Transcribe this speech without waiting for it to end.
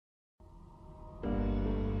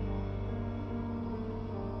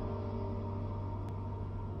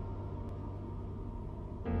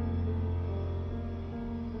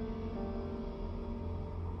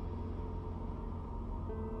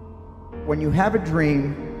When you have a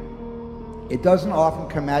dream, it doesn't often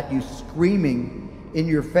come at you screaming in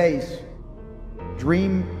your face.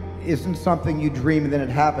 Dream isn't something you dream and then it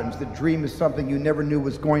happens. The dream is something you never knew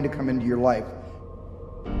was going to come into your life.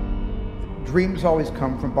 Dreams always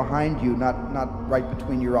come from behind you, not right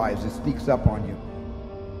between your eyes. It sneaks up on you.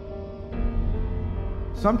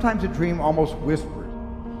 Sometimes a dream almost whispers.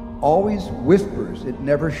 Always whispers, it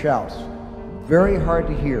never shouts. Very hard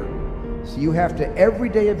to hear. So you have to, every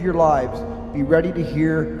day of your lives, be ready to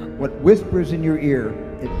hear what whispers in your ear.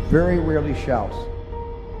 It very rarely shouts.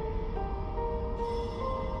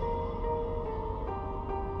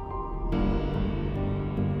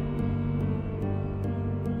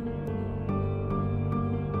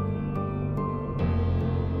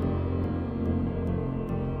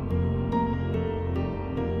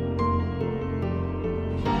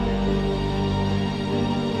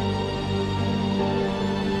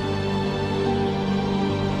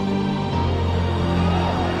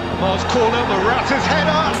 Last corner, Morata's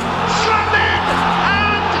header, slammed in,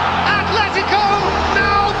 and Atletico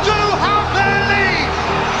now do have their lead.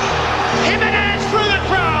 Jimenez through the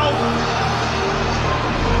crowd.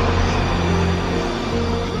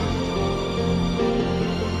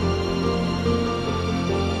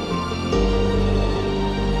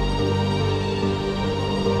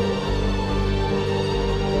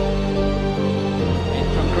 In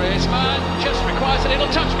from Griezmann, just requires a little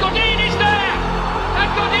touch. Godin is there, and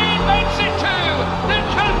Godin makes it two. The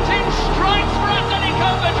captain strikes for Atletico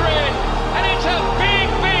Madrid, and it's a big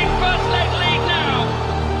first leg lead now.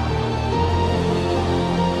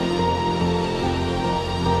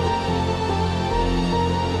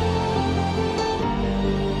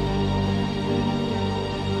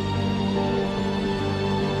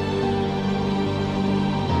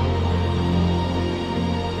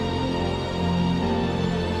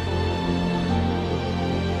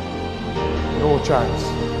 No chance.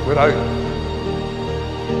 We're out.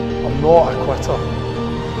 I'm not a quitter.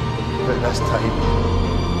 But this time,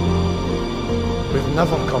 we've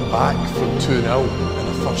never come back from 2-0 in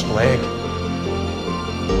the first leg.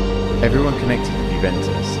 Everyone connected with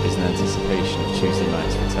Juventus is in anticipation of Tuesday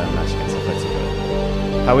night's return match against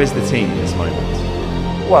Atletico. How is the team in this moment?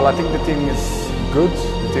 Well, I think the team is good.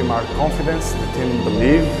 The team are confident. The team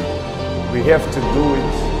believe. We have to do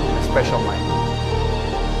it in a special night.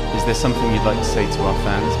 Is there something you'd like to say to our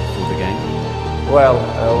fans before the game? Well,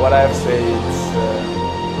 what I have to say is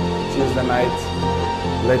Tuesday night,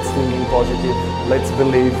 let's think positive, let's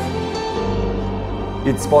believe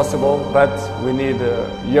it's possible, but we need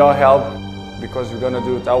your help because we're going to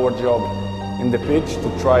do our job in the pitch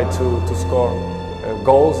to try to score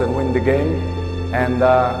goals and win the game, and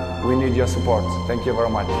we need your support. Thank you very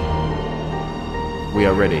much. We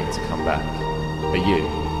are ready to come back. Are you?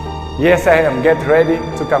 Yes, I am. Get ready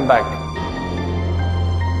to come back.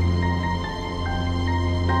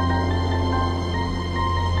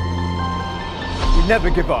 We never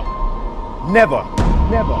give up. Never.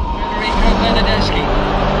 Never. Federico Bernardeschi.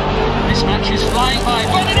 This match is flying by.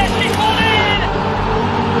 Bernardeschi fall in!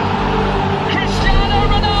 Cristiano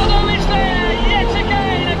Ronaldo is there yet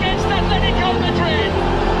again against Atletico Madrid.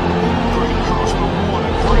 Great cross from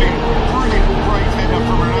Warner, brilliant great header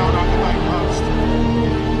from Ronaldo at the back post.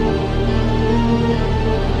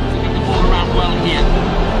 Moving the ball around well here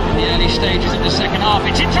in the early stages of the second half.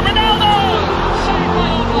 It's into Ronaldo! Saved by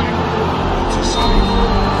All Black. To save.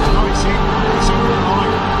 No, it's in. It's over the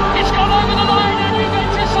line. It's gone over the line and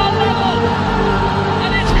Juventus are level.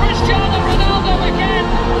 And it's Cristiano Ronaldo again.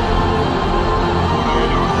 What a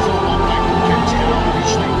header. I thought All Black kept it out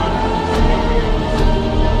initially, but there we go.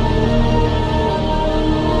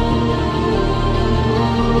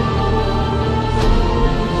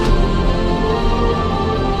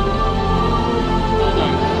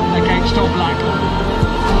 Against All Black.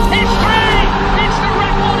 It's three! It's the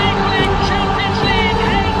record-equalling Champions League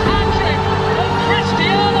 8 hat-trick of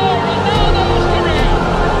Cristiano Ronaldo's career.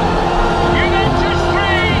 Juventus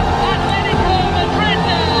 3, Atletico Madrid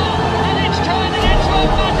now, and it's turning into a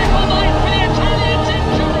magical night for the Italians in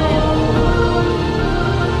Turin.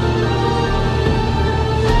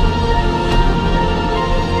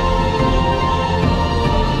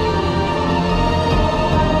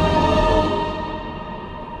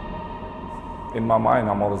 In my mind,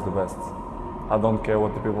 I'm always the best. I don't care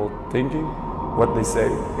what the people are thinking, what they say.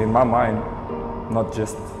 In my mind, not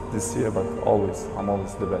just this year, but always, I'm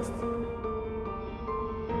always the best.